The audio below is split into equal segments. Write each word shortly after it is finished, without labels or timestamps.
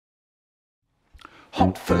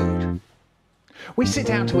Hot food. We sit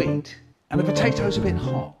down to eat and the potato's a bit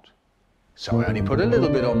hot. So I only put a little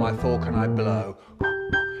bit on my fork and I blow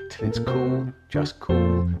till it's cool, just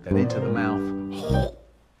cool, then into the mouth.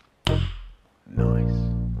 Nice.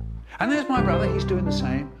 And there's my brother, he's doing the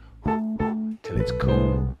same. Till it's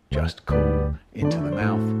cool, just cool, into the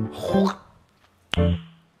mouth.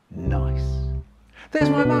 Nice. There's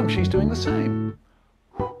my mum, she's doing the same.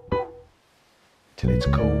 Till it's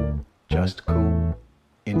cool, just cool,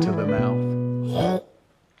 into the mouth.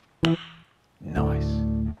 Nice.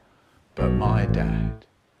 But my dad,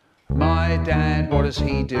 what does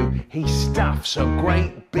he do? He stuffs a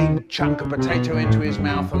great big chunk of potato into his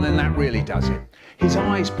mouth, and then that really does it. His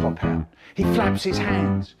eyes pop out, he flaps his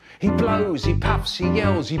hands, he blows, he puffs, he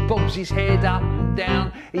yells, he bobs his head up and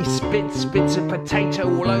down, he spits a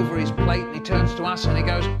potato all over his plate, and he turns to us and he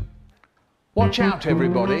goes, "Watch out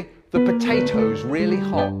everybody, the potato's really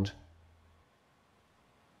hot."